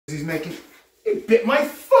He's making, it bit my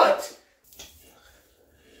foot.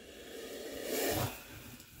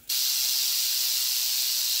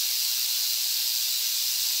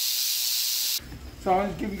 So I'm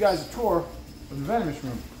going to give you guys a tour of the Venomous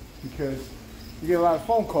room because we get a lot of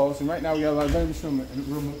phone calls, and right now we got a lot of Venomous room, and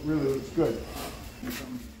the room really looks good.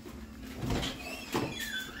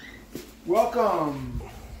 Welcome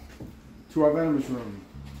to our Venomous room.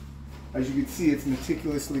 As you can see, it's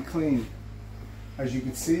meticulously clean. As you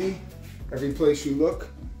can see, every place you look,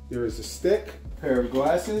 there is a stick, a pair of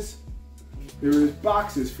glasses, there is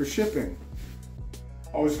boxes for shipping.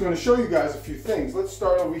 I was going to show you guys a few things. Let's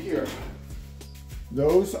start over here.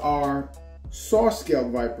 Those are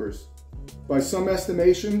saw-scaled vipers. By some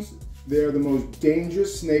estimations, they're the most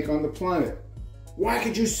dangerous snake on the planet. Why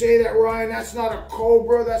could you say that, Ryan? That's not a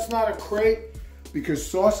cobra, that's not a crate. Because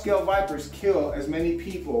saw-scaled vipers kill as many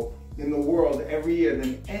people in the world every year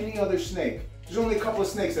than any other snake. There's only a couple of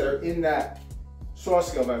snakes that are in that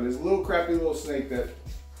saw-scaled viper. There's a little crappy little snake that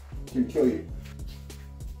can kill you.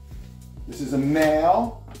 This is a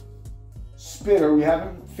male spitter. We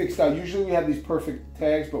haven't fixed out. Usually we have these perfect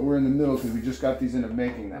tags, but we're in the middle because we just got these in of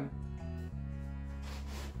making them.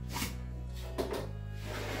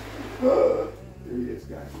 There he is,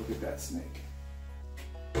 guys. Look at that snake.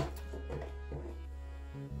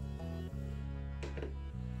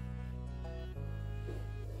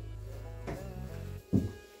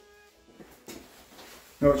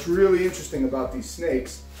 Now, what's really interesting about these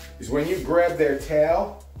snakes is when you grab their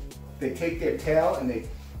tail, they take their tail and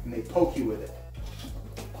they poke you with it.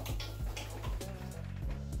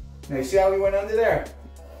 Now, you see how he went under there?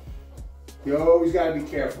 You always got to be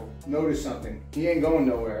careful. Notice something. He ain't going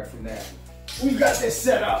nowhere from there. We've got this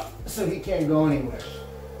set up so he can't go anywhere.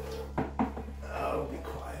 Oh, be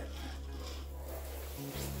quiet.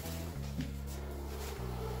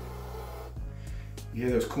 You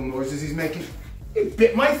hear those cool noises he's making? It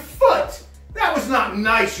bit my foot! That was not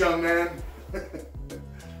nice, young man.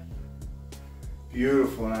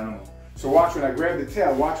 Beautiful animal. So watch when I grab the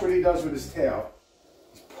tail, watch what he does with his tail.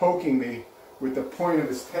 He's poking me with the point of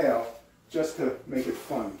his tail just to make it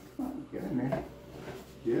fun. Come on, get in there.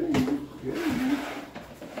 Get in there. Get in there.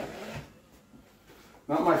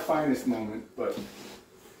 Not my finest moment, but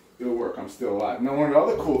it'll work. I'm still alive. Now, one of the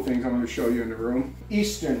other cool things I'm going to show you in the room,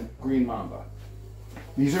 Eastern green mamba.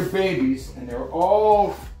 These are babies, and they're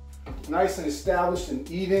all nice and established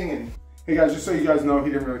and eating. And hey guys, just so you guys know,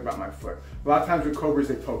 he didn't really bite my foot. A lot of times with cobras,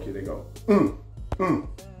 they poke you. They go, And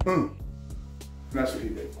that's what he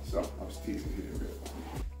did. So I was teasing. He didn't really bite me.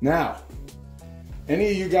 Now,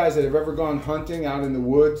 any of you guys that have ever gone hunting out in the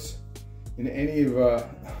woods in any of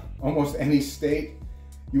almost any state,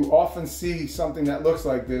 you often see something that looks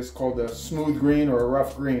like this called a smooth green or a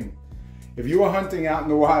rough green. If you were hunting out in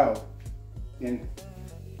the wild in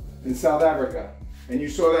South Africa and you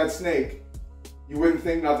saw that snake, you wouldn't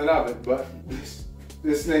think nothing of it, but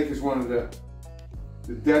this snake is one of the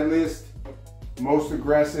deadliest, most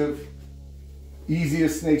aggressive,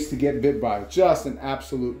 easiest snakes to get bit by. Just an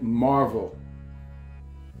absolute marvel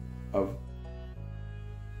of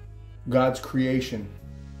God's creation.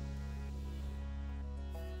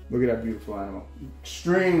 Look at that beautiful animal.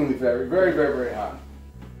 Extremely, very, very, very, very hot.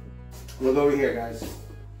 Look over here, guys.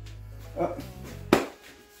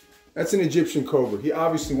 That's an Egyptian cobra. He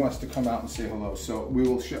obviously wants to come out and say hello, so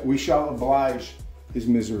we shall oblige his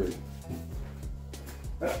misery.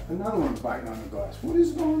 Another one biting on the glass. What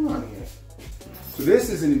is going on here? So this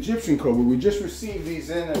is an Egyptian cobra. We just received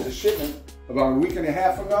these in as a shipment about a week and a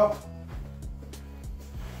half ago.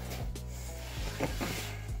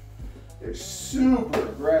 They're super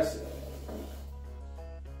aggressive.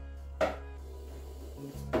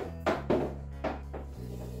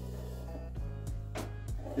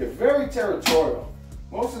 They're very territorial.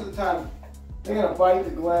 Most of the time, they're gonna bite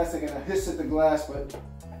the glass, they're gonna hiss at the glass, but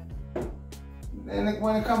then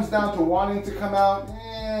when it comes down to wanting to come out,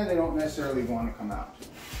 they don't necessarily want to come out.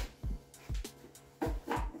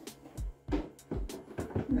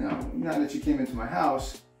 Now that you came into my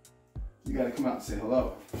house, you gotta come out and say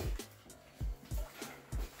hello.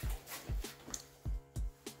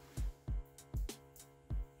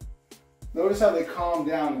 Notice how they calm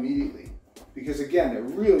down immediately. Because again, they're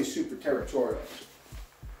really super territorial.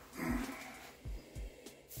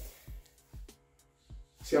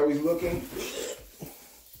 See how he's looking?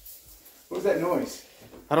 What was that noise?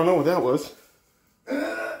 I don't know what that was.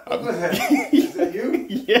 What was that? Is that you?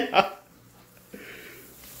 Yeah.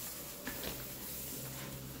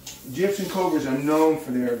 Egyptian cobras are known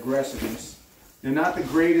for their aggressiveness. They're not the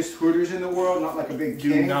greatest hooters in the world, not like a big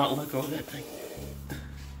king. Do not let go of that thing.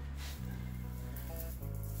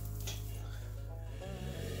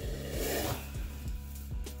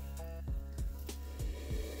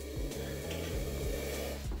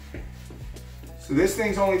 So this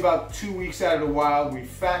thing's only about 2 weeks out of the wild. We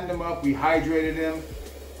fattened him up, we hydrated him.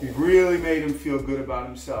 We really made him feel good about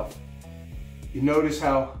himself. You notice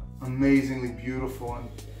how amazingly beautiful and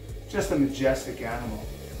just a majestic animal.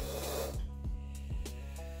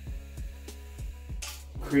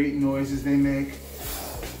 Create noises they make.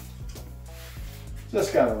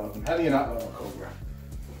 Just gotta love them. How do you not love a cobra?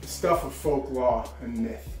 Stuff of folklore and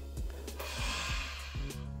myth.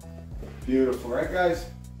 Beautiful, right guys?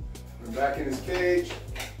 We're back in his cage.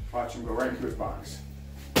 Watch him go right into his box.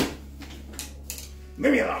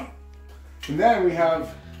 Leave me alone. And then we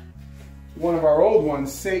have one of our old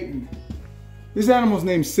ones, Satan. This animal's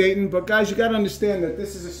named Satan, but guys, you gotta understand that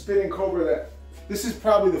this is a spitting cobra that, this is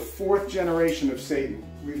probably the 4th generation of Satan.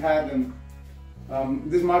 We've had him,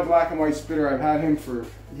 this is my black and white spitter. I've had him for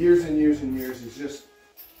years and years and years. He's just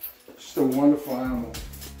a wonderful animal.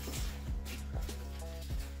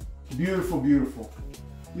 Beautiful, beautiful.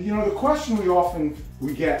 You know, the question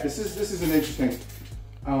we get, this is an interesting,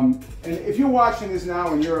 and if you're watching this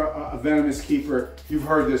now and you're a venomous keeper, you've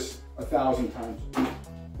heard this 1,000 times.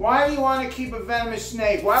 Why do you want to keep a venomous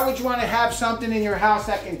snake? Why would you want to have something in your house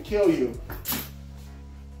that can kill you?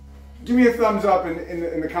 Give me a thumbs up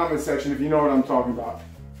in the comment section if you know what I'm talking about.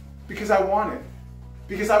 Because I want it.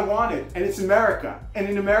 Because I want it. And it's America. And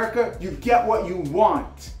in America, you get what you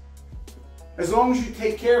want. As long as you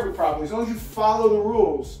take care of it properly, as long as you follow the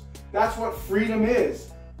rules. That's what freedom is.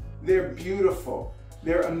 They're beautiful.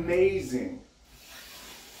 They're amazing.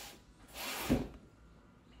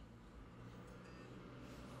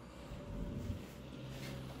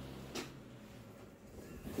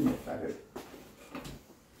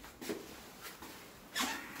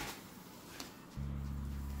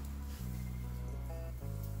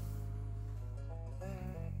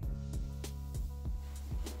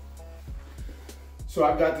 So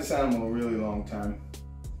I've got this animal a really long time,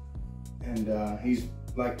 and he's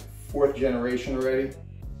like 4th generation already,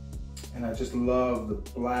 and I just love the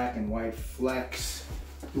black and white flecks,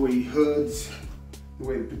 the way he hoods, the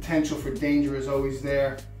way the potential for danger is always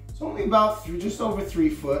there. It's only about just over 3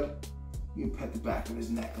 foot. You can pet the back of his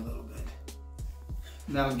neck a little bit.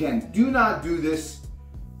 Now again, do not do this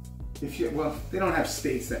if you, well, they don't have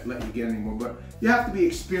states that let you get anymore, but you have to be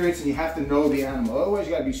experienced and you have to know the animal. Otherwise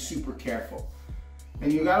you gotta be super careful.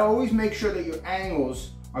 And you gotta always make sure that your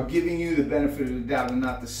angles are giving you the benefit of the doubt and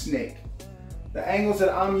not the snake. The angles that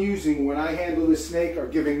I'm using when I handle the snake are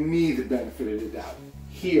giving me the benefit of the doubt.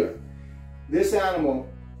 Here, this animal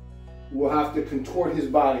will have to contort his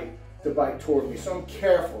body to bite toward me, so I'm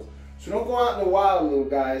careful. So don't go out in the wild, little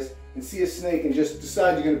guys, and see a snake and just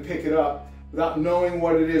decide you're gonna pick it up without knowing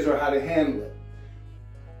what it is or how to handle it.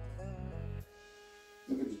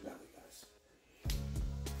 Look at his belly, guys.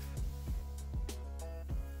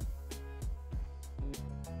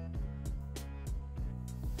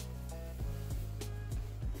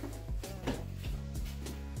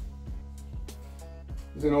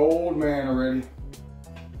 He's an old man already.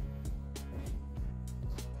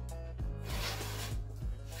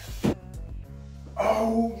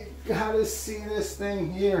 Oh, you gotta see this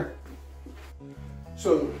thing here.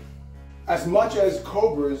 So, as much as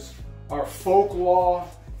cobras are folklore,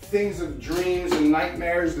 things of dreams and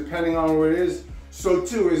nightmares, depending on what it is, so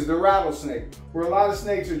too is the rattlesnake, where a lot of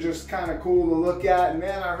snakes are just kind of cool to look at. And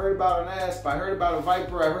man, I heard about an asp, I heard about a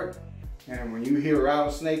viper, I heard. And when you hear a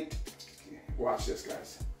rattlesnake, watch this,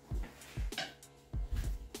 guys.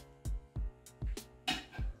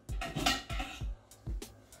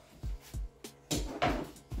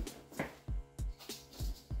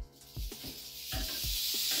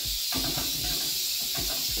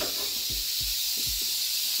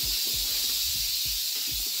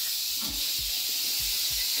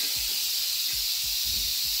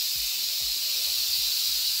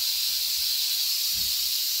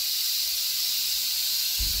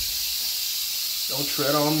 Don't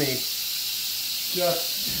tread on me.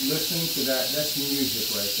 Just listen to that. That's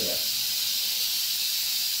music right there.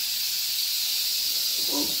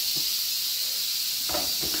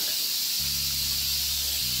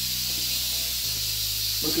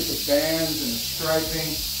 Look at the bands and the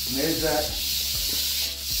striping. And there's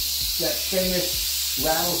that famous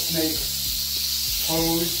rattlesnake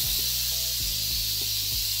pose.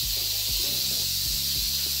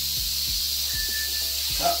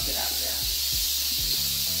 Up, get out there.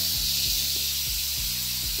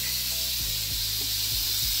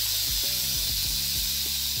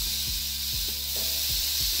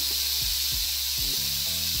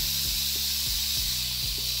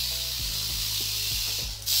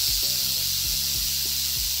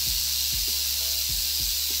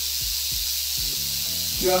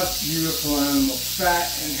 Just beautiful animal, fat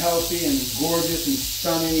and healthy and gorgeous and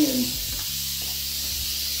stunning, and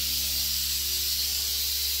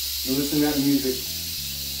you listen to that music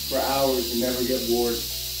for hours and never get bored.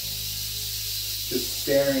 Just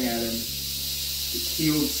staring at him. The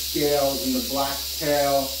keeled scales and the black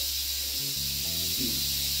tail.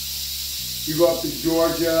 You go up to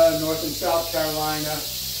Georgia, North and South Carolina,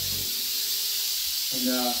 and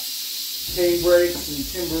canebrakes and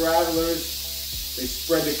timber rattlers. They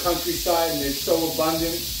spread the countryside and they're so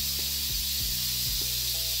abundant.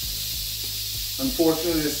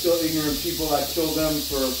 Unfortunately, there's still ignorant people that kill them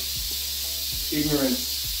for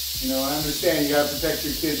ignorance. You know, I understand you gotta protect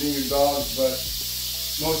your kids and your dogs, but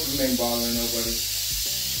most of them ain't bothering nobody.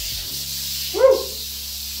 Woo!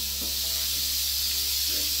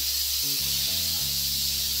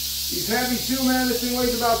 He's heavy too, man. This thing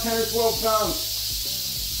weighs about 10 or 12 pounds.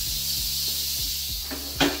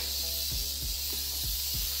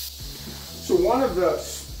 So one of the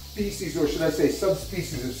species, or should I say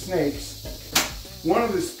subspecies of snakes, one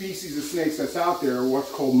of the species of snakes that's out there are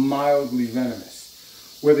what's called mildly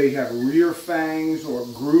venomous, where they have rear fangs or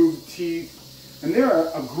grooved teeth. And they're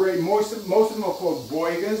a great, most of them are called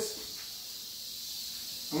boigas.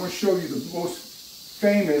 I'm going to show you the most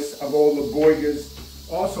famous of all the boigas,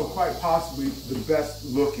 also quite possibly the best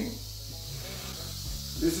looking.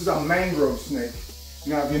 This is a mangrove snake.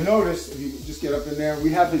 Now if you notice, if you just get up in there, we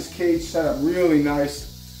have his cage set up really nice,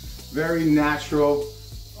 very natural,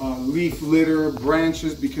 leaf litter,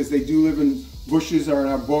 branches, because they do live in bushes or in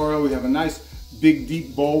arboreal. We have a nice big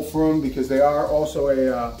deep bowl for them because they are also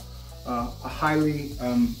a highly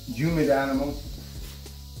humid animal.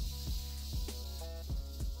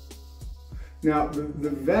 Now the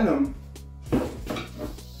venom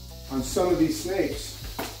on some of these snakes,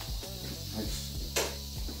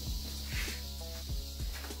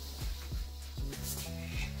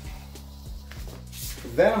 the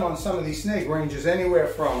venom on some of these snakes ranges anywhere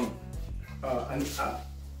from a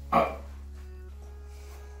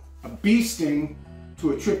bee sting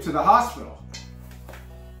to a trip to the hospital.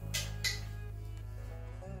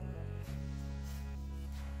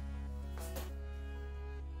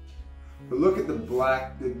 But look at the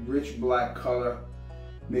black, the rich black color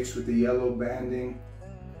mixed with the yellow banding.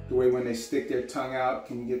 The way when they stick their tongue out,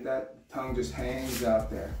 can you get that? The tongue just hangs out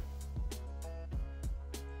there.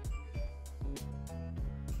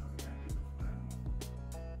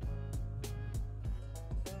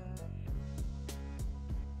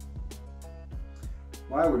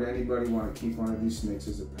 Why would anybody want to keep one of these snakes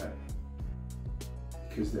as a pet?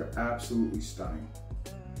 Because they're absolutely stunning.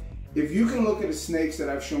 If you can look at the snakes that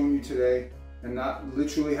I've shown you today and not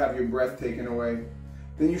literally have your breath taken away,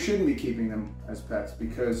 then you shouldn't be keeping them as pets,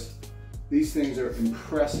 because these things are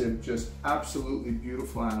impressive, just absolutely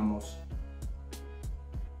beautiful animals.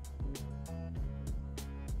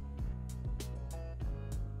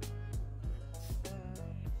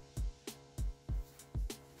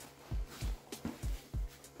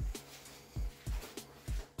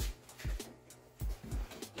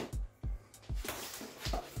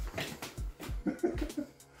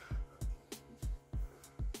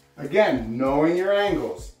 Again, knowing your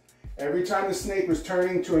angles. Every time the snake was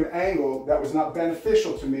turning to an angle that was not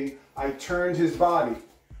beneficial to me, I turned his body.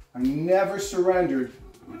 I never surrendered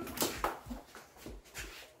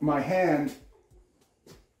my hand.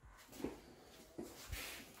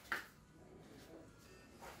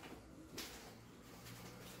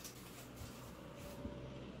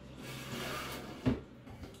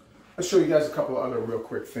 I'll show you guys a couple of other real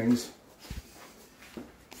quick things.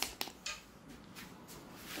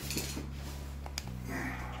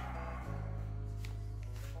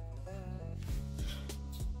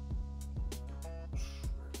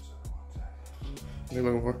 What are you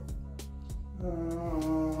looking for?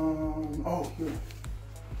 Oh, here.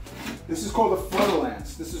 This is called a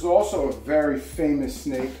fertilance. This is also a very famous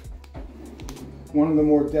snake. One of the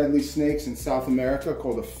more deadly snakes in South America,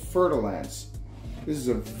 called a fertilance. This is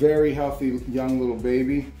a very healthy young little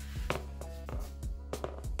baby.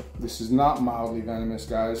 This is not mildly venomous,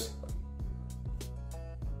 guys.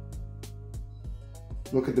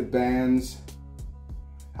 Look at the bands,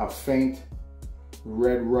 how faint.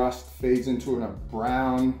 Red rust fades into a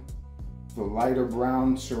brown, the lighter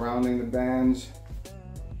brown surrounding the bands.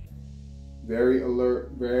 Very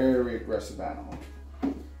alert, very aggressive animal.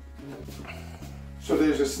 So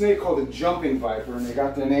there's a snake called a jumping viper, and they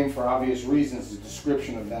got their name for obvious reasons, the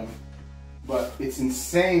description of them. But it's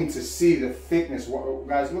insane to see the thickness.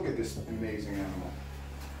 Guys, look at this amazing animal.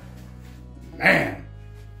 Man,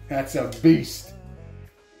 that's a beast.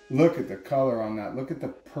 Look at the color on that. Look at the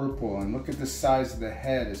purple and look at the size of the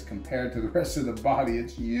head as compared to the rest of the body.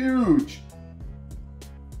 It's huge.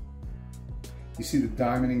 You see the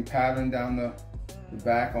diamonding pattern down the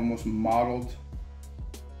back, almost mottled.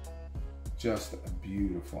 Just a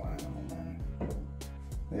beautiful animal, man.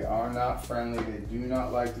 They are not friendly. They do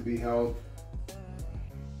not like to be held.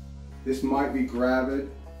 This might be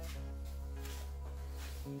gravid.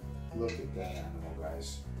 Look at that animal,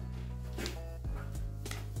 guys.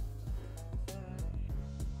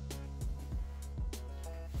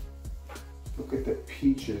 Look at the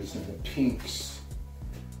peaches and the pinks,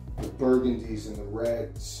 the burgundies and the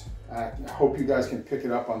reds. I hope you guys can pick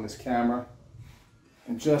it up on this camera.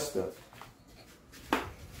 And just the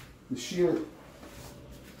sheer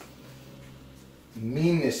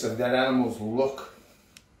meanness of that animal's look.